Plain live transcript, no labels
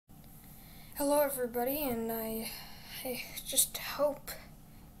Hello everybody, and I just hope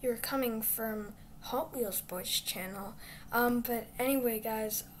you're coming from Hot Wheels Boys channel. But anyway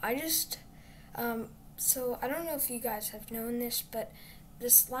guys, so I don't know if you guys have known this, but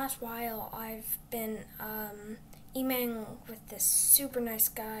this last while I've been, emailing with this super nice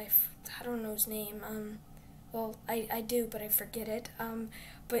guy. I don't know his name, well, I do, but I forget it,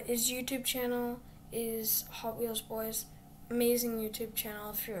 but his YouTube channel is Hot Wheels Boys. Amazing YouTube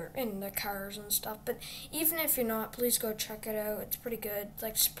channel if you're into cars and stuff, but even if you're not, please go check it out. It's pretty good.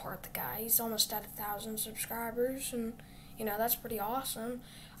 Like, support the guy. He's almost at 1,000 subscribers, and that's pretty awesome.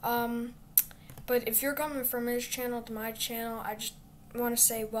 But if you're coming from his channel to my channel, I just want to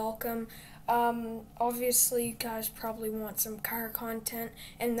say welcome. Obviously you guys probably want some car content,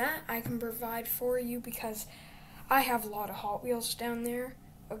 and that I can provide for you because I have a lot of Hot Wheels down there.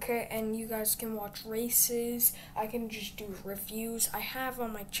 Okay, and you guys can watch races. I can just do reviews. I have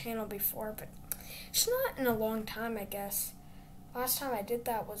on my channel before, but it's not in a long time, I guess. Last time I did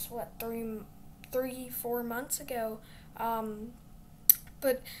that was, what, 4 months ago.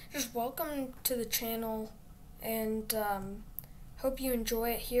 But just welcome to the channel, and hope you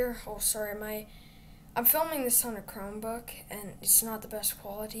enjoy it here. Oh, sorry, I'm filming this on a Chromebook, and it's not the best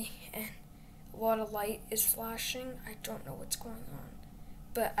quality, and a lot of light is flashing. I don't know what's going on.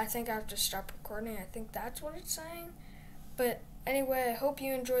 But I think I have to stop recording. I think that's what it's saying. But anyway, I hope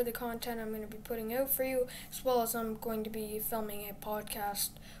you enjoy the content I'm going to be putting out for you, as well as I'm going to be filming a podcast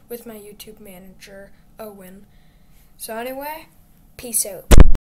with my YouTube manager, Owen. So anyway, peace out.